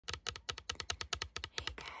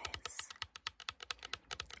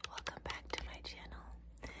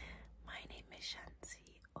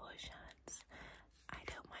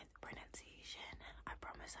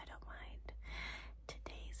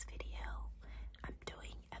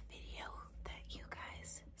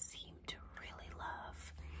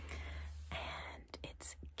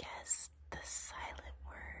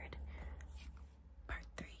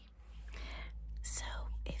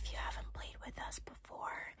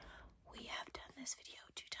this video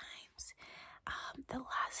 2 times. The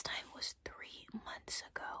last time was 3 months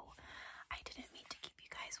ago. I didn't mean to keep you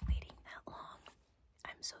guys waiting that long.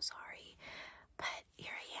 I'm so sorry, but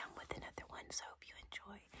here I am with another one, so I hope you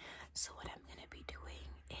enjoy. So what I'm going to be doing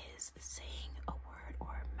is saying a word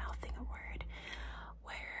or mouthing a word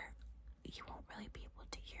where you won't really be able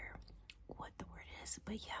to hear what the word is,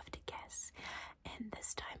 but you have to guess. And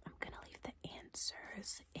this time I'm going to leave the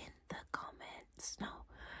answers in the comments,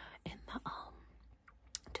 in the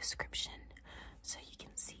description, so you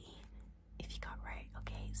can see if you got right.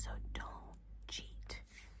 Okay, so don't cheat.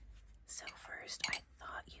 So first, I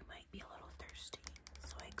thought you might be a little thirsty,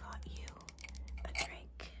 so I got you a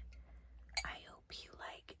drink. I hope you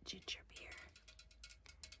like ginger beer.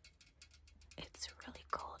 It's really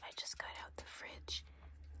cold. I just got out the fridge,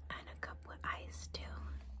 and a cup with ice too.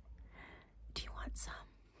 Do you want some?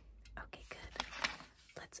 Okay, good.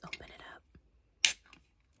 Let's open it up.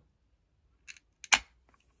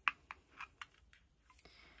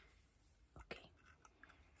 Okay.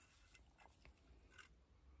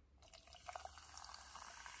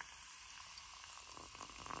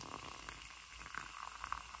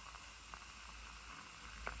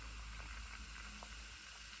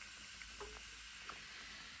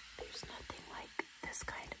 There's nothing like this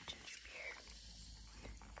kind of ginger beer.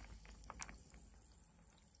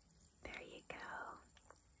 There you go.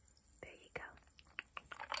 There you go.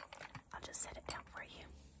 I'll just set it down for you.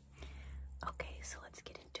 Okay, so let's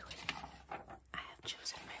get into it. I have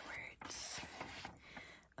chosen my words.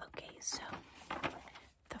 Okay, so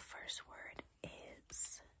the first word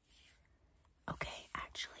is... Okay,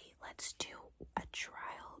 actually, let's do a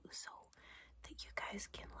trial so that you guys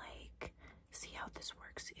can, like, see how this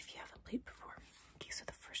works if you haven't played before. Okay, so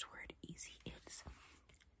the first word, easy, is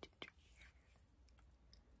ginger beer.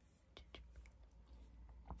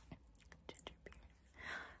 Ginger beer.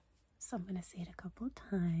 So I'm gonna say it a couple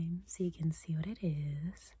times so you can see what it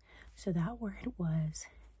is. So that word was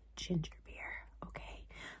ginger beer. Okay,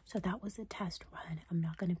 so that was a test run. I'm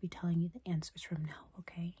not gonna be telling you the answers from now.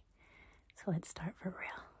 Okay, so let's start for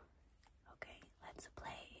real. Okay, let's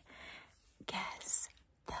play guess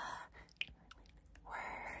the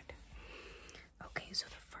word. Okay, so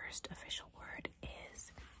the first official word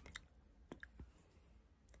is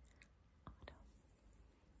autumn.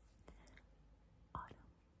 Autumn.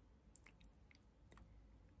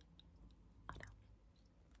 Autumn.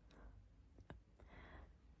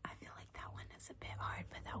 I feel like that one is a bit hard,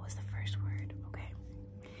 but that was the first word. Okay.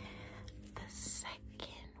 The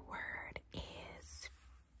second word is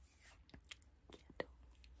candle.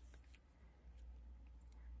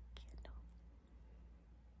 Candle.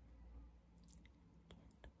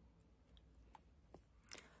 Candle.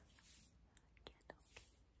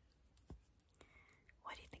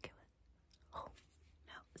 What do you think it was? Oh,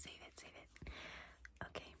 no, save it, save it.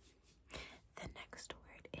 Okay. The next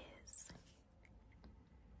word is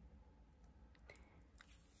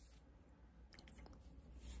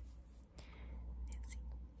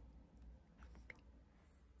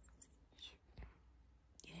Fizzy.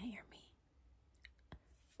 You didn't hear me.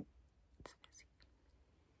 It's fizzy.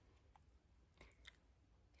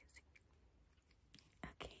 Fizzy.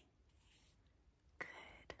 Okay.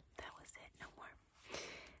 Good. That was it. No more.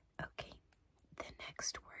 Okay. The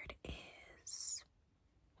next word is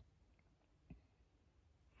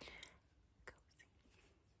cozy.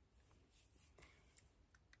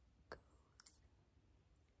 Cozy.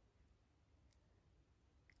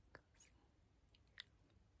 Cozy.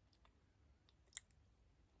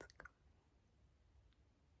 It's cozy.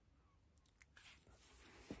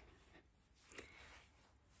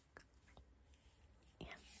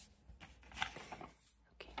 Yeah.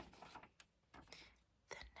 Okay.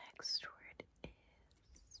 The next word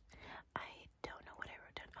is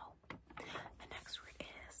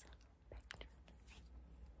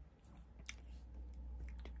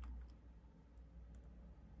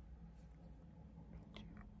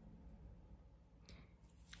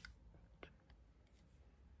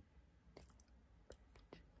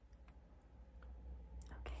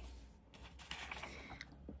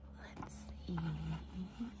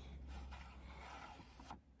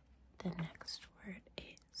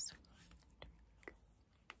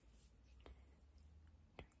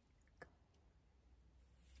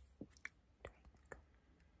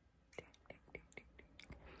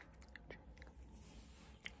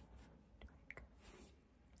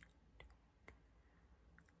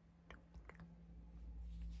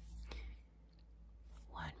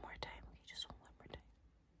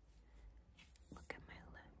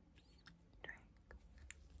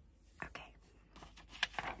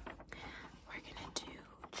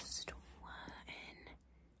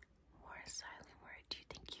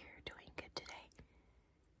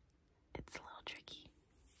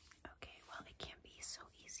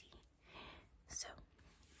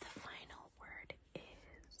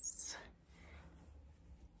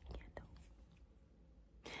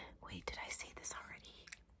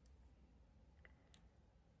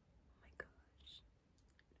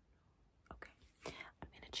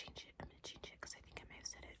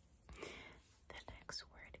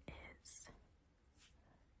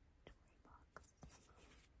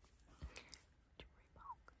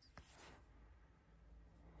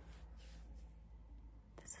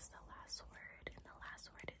This is the